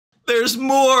There's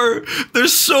more!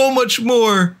 There's so much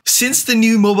more! Since the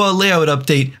new mobile layout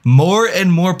update, more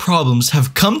and more problems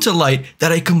have come to light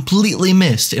that I completely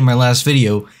missed in my last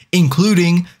video,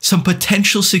 including some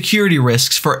potential security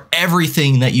risks for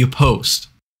everything that you post.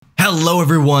 Hello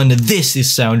everyone, this is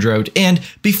Soundrout, and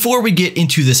before we get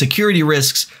into the security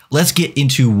risks, let's get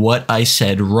into what I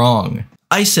said wrong.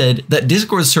 I said that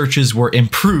Discord searches were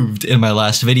improved in my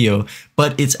last video,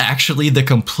 but it's actually the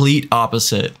complete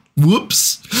opposite.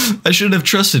 Whoops! I shouldn't have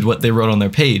trusted what they wrote on their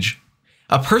page.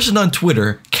 A person on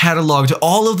Twitter cataloged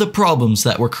all of the problems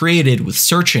that were created with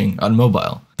searching on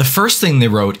mobile. The first thing they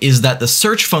wrote is that the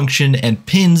search function and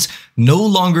pins no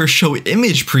longer show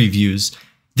image previews.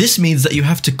 This means that you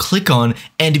have to click on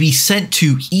and be sent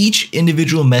to each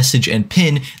individual message and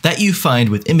pin that you find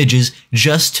with images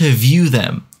just to view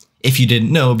them. If you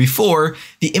didn't know before,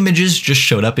 the images just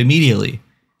showed up immediately.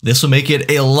 This will make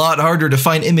it a lot harder to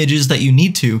find images that you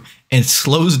need to and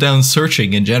slows down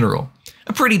searching in general.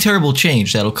 A pretty terrible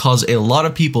change that'll cause a lot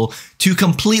of people to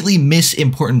completely miss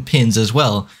important pins as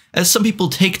well, as some people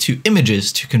take to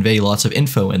images to convey lots of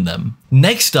info in them.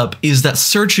 Next up is that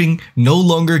searching no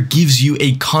longer gives you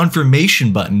a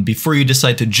confirmation button before you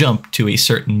decide to jump to a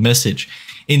certain message.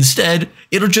 Instead,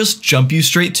 it'll just jump you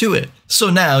straight to it.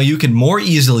 So now you can more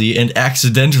easily and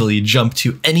accidentally jump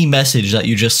to any message that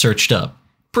you just searched up.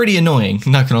 Pretty annoying,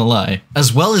 not gonna lie.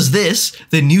 As well as this,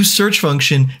 the new search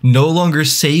function no longer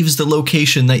saves the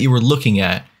location that you were looking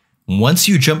at. Once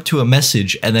you jump to a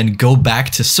message and then go back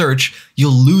to search,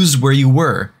 you'll lose where you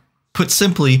were. Put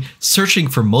simply, searching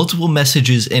for multiple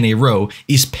messages in a row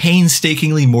is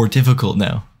painstakingly more difficult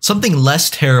now. Something less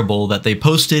terrible that they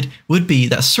posted would be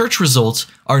that search results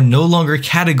are no longer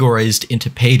categorized into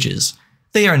pages.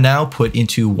 They are now put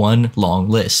into one long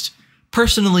list.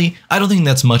 Personally, I don't think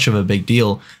that's much of a big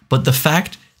deal, but the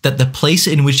fact that the place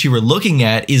in which you were looking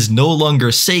at is no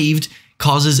longer saved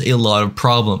causes a lot of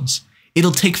problems.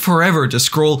 It'll take forever to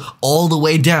scroll all the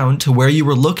way down to where you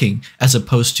were looking, as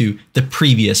opposed to the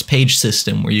previous page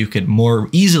system where you could more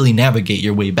easily navigate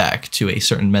your way back to a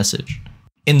certain message.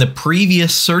 In the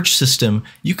previous search system,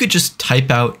 you could just type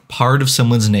out part of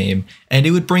someone's name and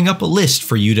it would bring up a list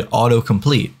for you to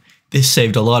auto-complete. This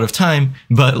saved a lot of time,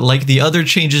 but like the other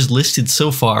changes listed so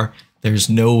far, there's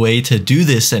no way to do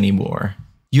this anymore.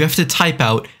 You have to type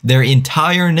out their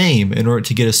entire name in order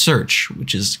to get a search,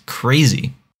 which is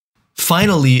crazy.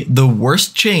 Finally, the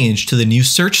worst change to the new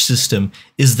search system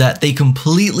is that they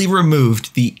completely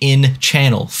removed the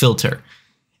in-channel filter.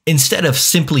 Instead of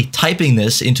simply typing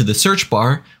this into the search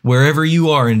bar, wherever you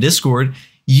are in Discord,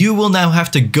 you will now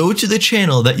have to go to the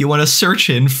channel that you want to search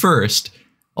in first.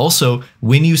 Also,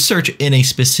 when you search in a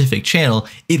specific channel,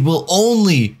 it will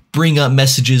only bring up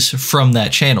messages from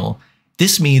that channel.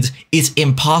 This means it's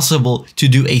impossible to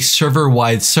do a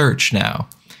server-wide search now.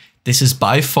 This is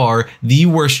by far the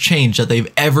worst change that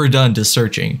they've ever done to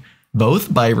searching,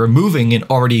 both by removing an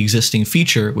already existing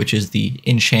feature, which is the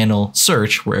in-channel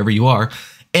search wherever you are,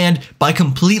 and by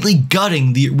completely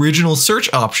gutting the original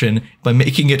search option by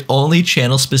making it only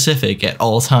channel specific at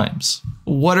all times.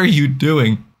 What are you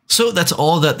doing? So that's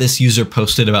all that this user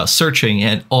posted about searching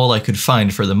and all I could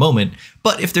find for the moment,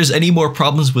 but if there's any more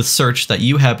problems with search that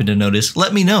you happen to notice,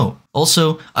 let me know.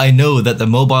 Also, I know that the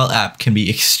mobile app can be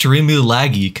extremely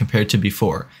laggy compared to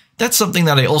before. That's something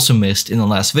that I also missed in the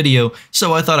last video,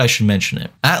 so I thought I should mention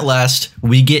it. At last,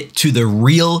 we get to the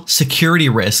real security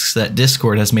risks that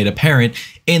Discord has made apparent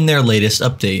in their latest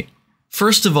update.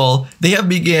 First of all, they have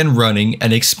began running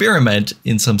an experiment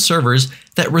in some servers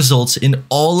that results in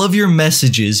all of your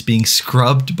messages being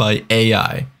scrubbed by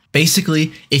AI.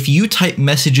 Basically, if you type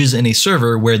messages in a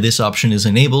server where this option is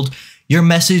enabled, your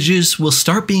messages will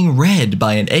start being read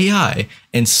by an AI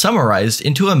and summarized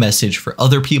into a message for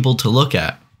other people to look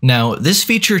at. Now, this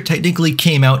feature technically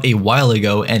came out a while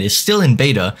ago and is still in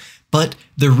beta, but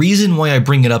the reason why I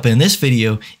bring it up in this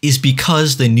video is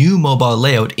because the new mobile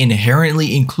layout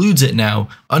inherently includes it now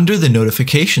under the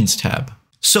notifications tab.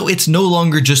 So it's no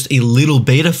longer just a little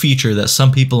beta feature that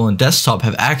some people on desktop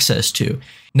have access to.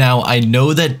 Now, I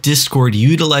know that Discord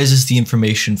utilizes the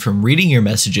information from reading your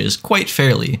messages quite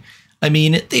fairly. I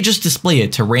mean, they just display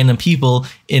it to random people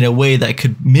in a way that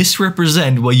could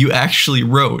misrepresent what you actually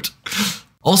wrote.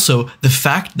 Also, the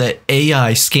fact that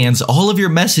AI scans all of your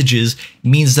messages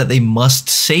means that they must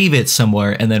save it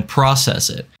somewhere and then process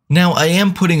it. Now, I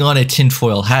am putting on a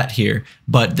tinfoil hat here,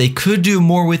 but they could do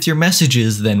more with your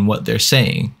messages than what they're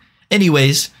saying.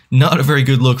 Anyways, not a very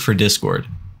good look for Discord.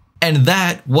 And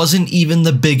that wasn't even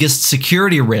the biggest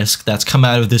security risk that's come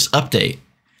out of this update.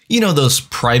 You know those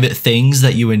private things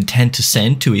that you intend to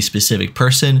send to a specific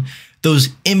person? those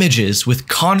images with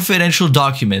confidential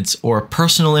documents or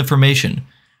personal information.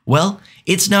 Well,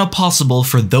 it's now possible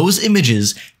for those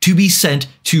images to be sent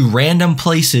to random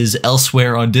places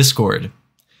elsewhere on Discord.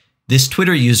 This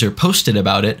Twitter user posted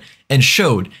about it and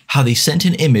showed how they sent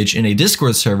an image in a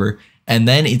Discord server and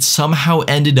then it somehow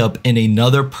ended up in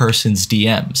another person's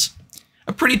DMs.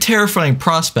 A pretty terrifying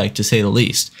prospect, to say the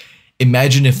least.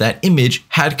 Imagine if that image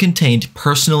had contained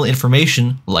personal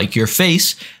information, like your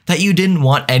face, that you didn't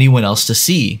want anyone else to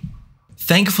see.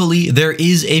 Thankfully, there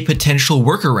is a potential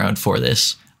workaround for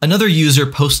this. Another user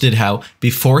posted how,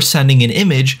 before sending an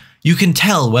image, you can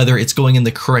tell whether it's going in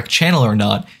the correct channel or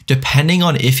not, depending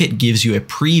on if it gives you a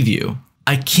preview.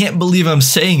 I can't believe I'm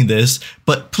saying this,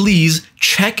 but please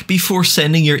check before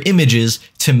sending your images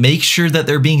to make sure that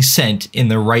they're being sent in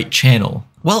the right channel.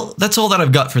 Well, that's all that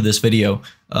I've got for this video.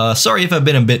 Sorry if I've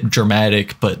been a bit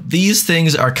dramatic, but these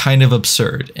things are kind of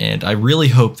absurd, and I really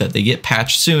hope that they get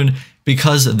patched soon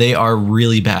because they are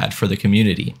really bad for the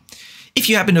community. If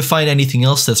you happen to find anything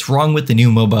else that's wrong with the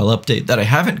new mobile update that I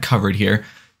haven't covered here,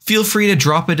 feel free to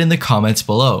drop it in the comments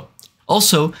below.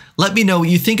 Also, let me know what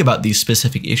you think about these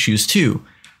specific issues too.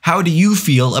 How do you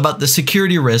feel about the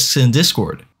security risks in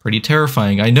Discord? Pretty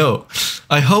terrifying, I know.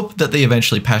 I hope that they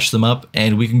eventually patch them up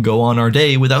and we can go on our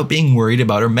day without being worried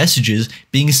about our messages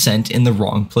being sent in the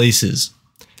wrong places.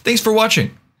 Thanks for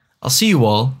watching. I'll see you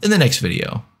all in the next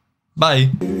video. Bye.